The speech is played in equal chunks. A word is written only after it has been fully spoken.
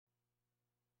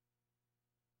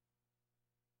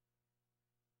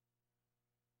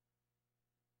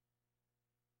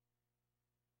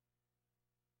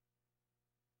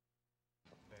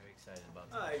excited about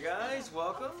that. Hi guys,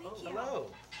 welcome. Hello.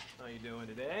 How you doing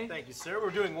today? Thank you, sir. We're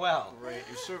doing well. Great.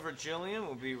 Your server Jillian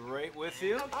will be right with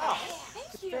you.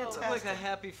 Thank you. Look like a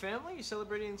happy family. You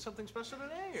celebrating something special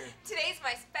today, or? Today's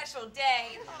my special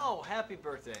day. Oh, happy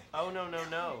birthday. Oh, no,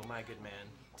 my good man.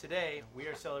 Today, we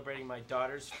are celebrating my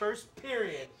daughter's first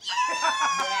period.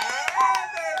 Yeah,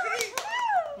 baby.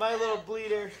 My little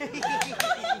bleeder.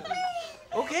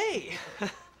 Okay.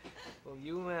 Well,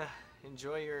 you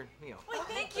enjoy your meal. Wait,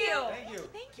 thank you. Thank you.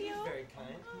 Thank He you. was very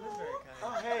kind. He was very kind.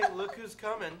 Oh, hey, look who's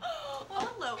coming. Well,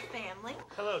 hello, family.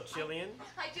 Hello, Jillian.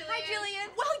 Hi, Jillian. Hi, Jillian.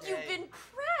 Well, you've Hey. been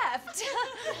prepped.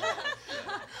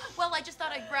 Well, I just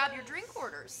thought I'd grab your drink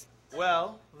orders.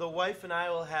 Well, the wife and I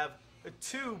will have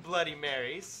 2 Bloody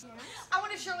Marys. I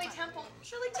want a Shirley Temple.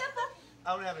 Shirley Temple.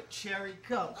 I want to have a cherry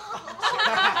Coke.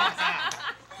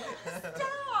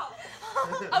 Stop.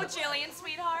 Oh, Jillian,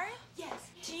 sweetheart.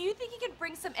 Yes. Do you think you could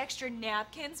bring some extra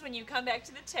napkins when you come back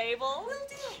to the table? Will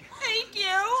do. Thank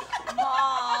you.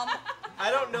 Mom. I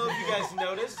don't know if you guys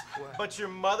noticed, but your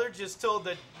mother just told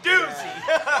the doozy.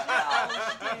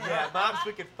 Yeah, Mom's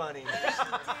wicked funny.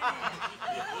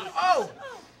 Oh!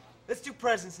 Let's do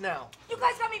presents now. You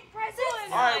guys got me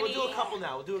presents? All right, we'll do a couple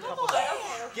now. We'll do a couple now.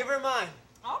 on. Give her mine.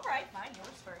 All right, fine.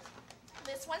 Yours first.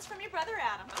 This one's from your brother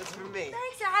Adam. That's for me.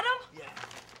 Thanks, Adam. Yeah.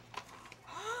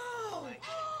 Oh,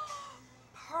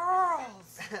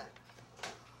 pearls.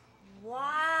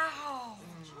 Wow.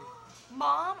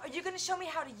 Mom, are you going to show me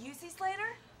how to use these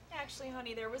later? Actually,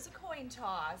 honey, there was a coin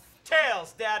toss.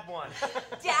 Tails, Dad won.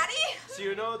 Daddy? So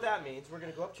you know what that means. We're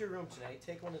going to go up to your room tonight,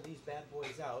 take one of these bad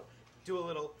boys out, do a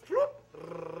little...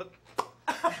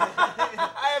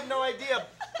 I have no idea,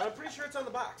 but I'm pretty sure it's on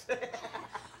the box.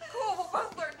 Cool, we'll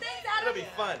both learn. Thanks, Adam. It'll be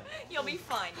fun. You'll be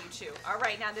fine, you two. All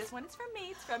right, now this one is from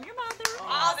me. It's from your mother.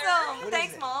 Awesome. What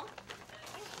Thanks, is it? Mom.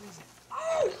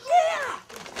 Oh, yeah!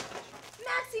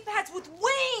 Maxi pads with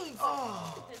wings!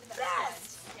 Oh.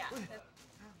 Best! Yeah.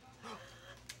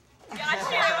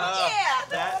 Gotcha. Yeah!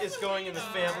 That is going in the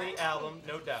family album,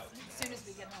 no doubt. As soon as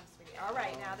we get home, sweetie. All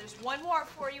right, now there's one more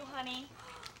for you, honey.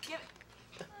 Give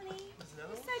it. Honey, No?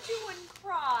 you said you wouldn't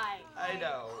cry. I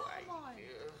know. Come on.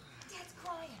 Dad's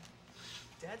crying.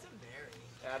 Dad's a Mary.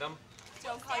 Adam,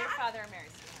 Don't call your father a Mary.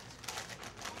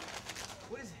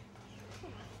 what is it?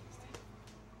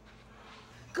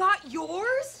 Got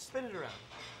yours? Spin it around.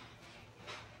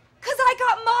 'Cause I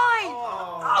got mine!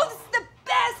 Oh. Oh, this is the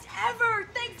best ever!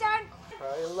 Thanks, Dad.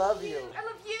 I love you. I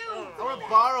love you. I want to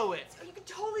borrow it. You can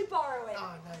totally borrow it.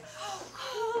 Oh, nice.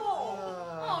 Cool.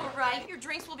 All right, your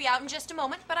drinks will be out in just a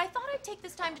moment, but I thought I'd take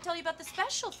this time to tell you about the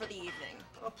special for the evening.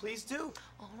 Oh, please do.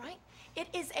 All right, it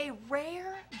is a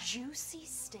rare, juicy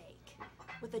steak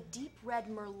with a deep red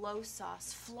Merlot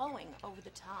sauce flowing over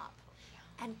the top,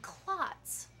 and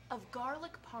clots of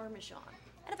garlic parmesan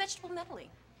and a vegetable medley.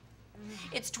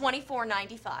 It's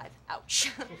 $24.95.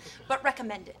 Ouch, but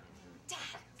recommended. Dad.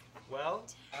 Well,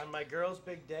 on my girl's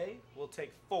big day, we'll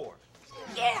take 4.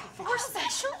 Yeah. 4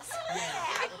 specials?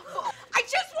 Yeah. I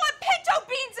just want pinto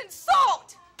beans and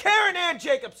salt. Karen Ann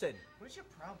Jacobson. What's your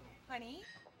problem? Honey,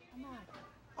 come on.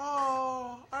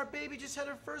 Oh, our baby just had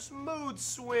her first mood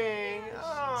swing.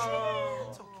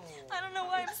 Oh. I don't know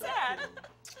why I'm sad.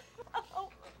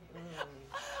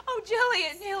 Oh,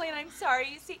 Jillian, I'm sorry.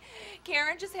 You see,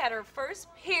 Karen just had her first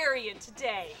period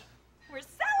today. We're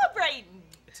celebrating.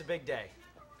 It's a big day.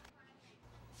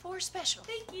 4 special.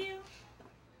 Thank you.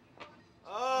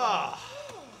 Oh,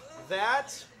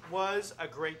 that was a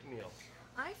great meal.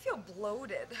 I feel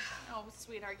bloated. Oh,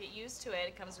 sweetheart, get used to it.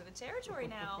 It comes with the territory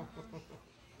now.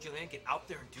 Jillian, get out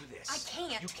there and do this. I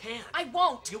can't. You can. I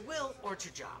won't. You will, or it's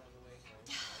your job.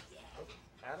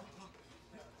 Adam?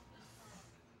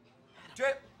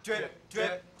 Drip, drip,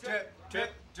 drip, drip,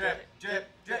 drip, drip, drip,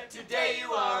 drip. Today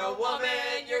you are a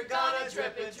woman, you're gonna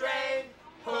drip and drain.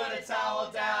 Put a towel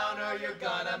down or you're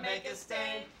gonna make a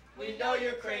stain. We know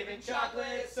you're craving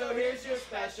chocolate, so here's your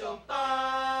special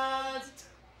bond.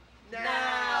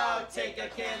 Now take a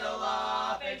candle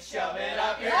off and shove it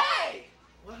up your... Hey!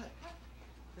 What?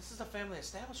 This is a family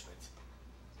establishment.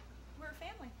 We're a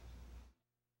family.